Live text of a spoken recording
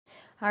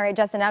All right,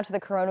 Justin, now to the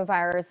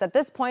coronavirus. At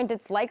this point,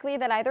 it's likely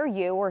that either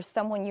you or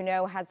someone you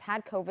know has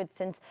had COVID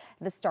since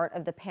the start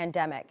of the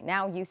pandemic.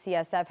 Now,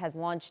 UCSF has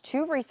launched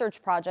 2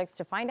 research projects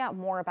to find out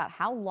more about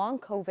how long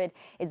COVID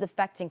is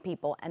affecting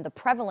people and the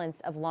prevalence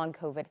of long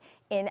COVID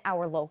in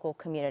our local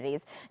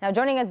communities. Now,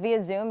 joining us via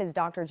Zoom is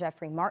Dr.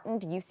 Jeffrey Martin,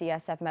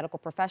 UCSF medical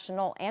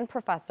professional and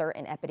professor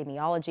in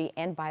epidemiology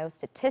and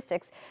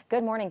biostatistics.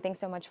 Good morning. Thanks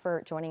so much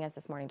for joining us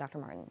this morning, Dr.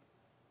 Martin.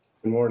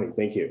 Good morning.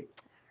 Thank you.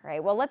 All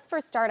right, well, let's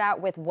first start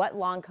out with what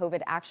long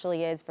COVID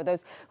actually is for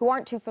those who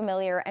aren't too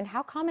familiar, and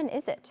how common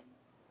is it?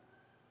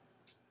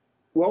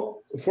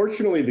 Well,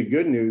 fortunately, the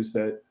good news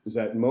is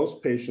that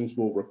most patients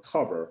will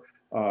recover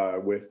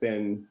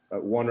within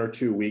 1 or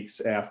 2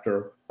 weeks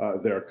after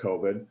their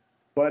COVID,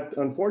 but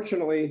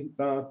unfortunately,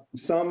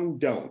 some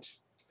don't.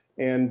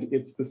 And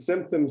it's the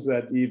symptoms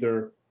that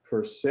either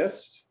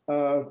persist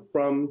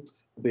from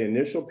the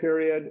initial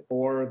period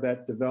or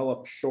that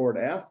develop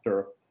shortly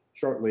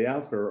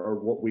after are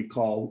what we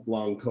call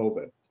long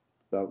COVID.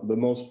 The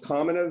most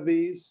common of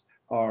these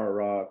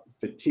are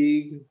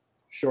fatigue,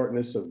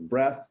 shortness of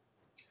breath,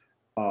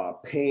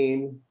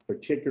 pain,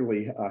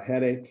 particularly a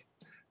headache,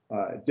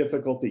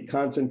 difficulty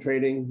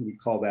concentrating. We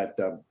call that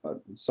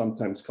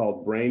sometimes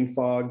called brain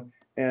fog,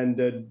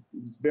 and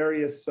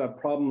various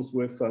problems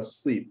with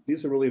sleep.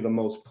 These are really the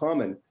most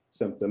common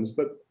symptoms,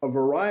 but a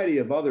variety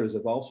of others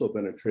have also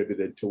been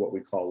attributed to what we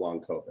call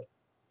long COVID.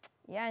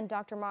 Yeah, and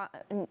Dr.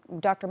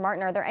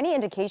 Martin, are there any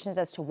indications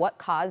as to what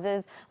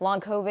causes long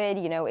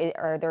COVID? You know,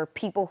 are there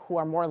people who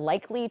are more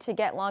likely to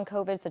get long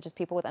COVID, such as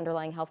people with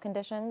underlying health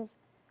conditions?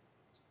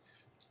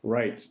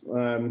 Right.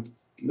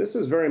 This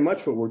is very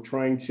much what we're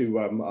trying to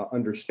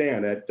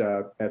understand.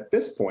 At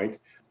this point,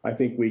 I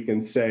think we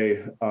can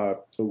say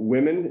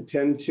women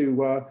tend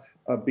to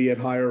be at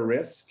higher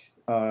risk,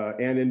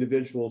 and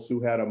individuals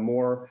who had a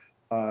more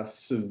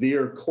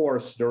severe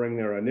course during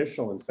their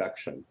initial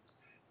infection.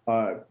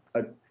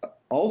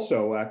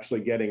 Also, actually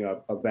getting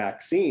a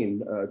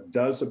vaccine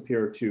does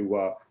appear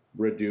to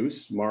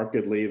reduce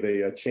markedly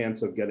the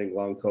chance of getting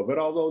long COVID,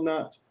 although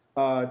not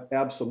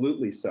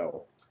absolutely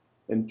so.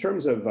 In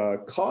terms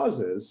of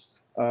causes,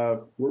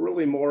 we're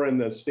really more in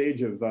the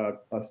stage of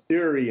a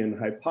theory and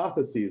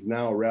hypotheses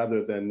now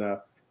rather than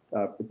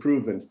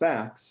proven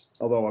facts,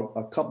 although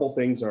a couple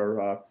things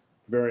are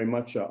very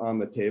much on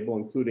the table,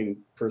 including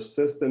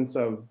persistence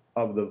of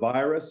the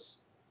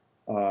virus,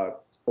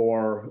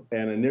 or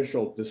an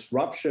initial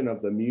disruption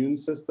of the immune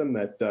system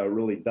that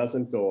really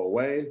doesn't go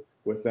away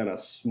within a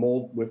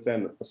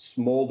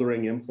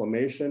smoldering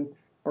inflammation,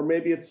 or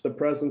maybe it's the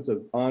presence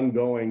of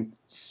ongoing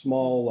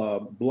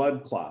small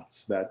blood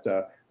clots that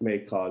may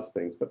cause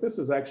things. But this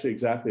is actually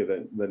exactly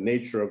the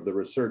nature of the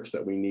research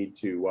that we need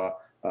to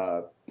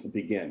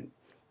begin.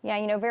 Yeah,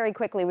 you know, very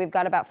quickly, we've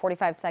got about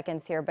 45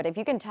 seconds here, but if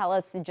you can tell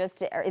us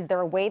just, is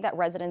there a way that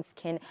residents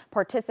can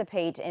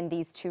participate in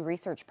these 2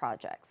 research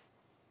projects?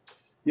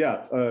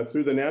 Yeah,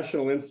 through the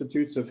National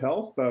Institutes of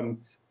Health,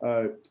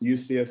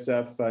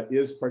 UCSF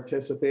is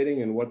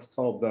participating in what's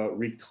called the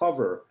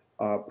Recover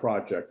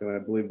project, and I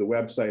believe the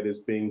website is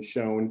being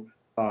shown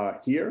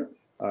here.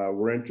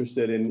 We're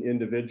interested in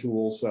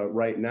individuals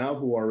right now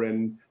who are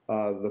in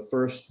the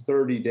first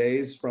 30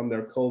 days from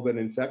their COVID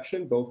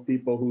infection, both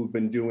people who've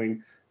been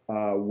doing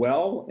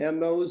well and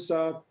those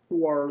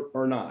who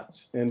are not.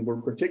 And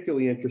we're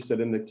particularly interested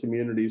in the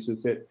communities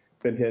who've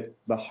been hit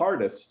the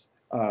hardest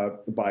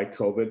by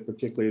COVID,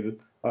 particularly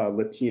the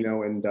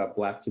Latino and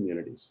Black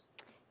communities.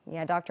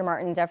 Yeah, Dr.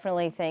 Martin,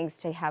 definitely things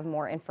to have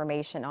more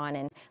information on,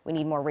 and we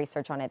need more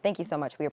research on it. Thank you so much.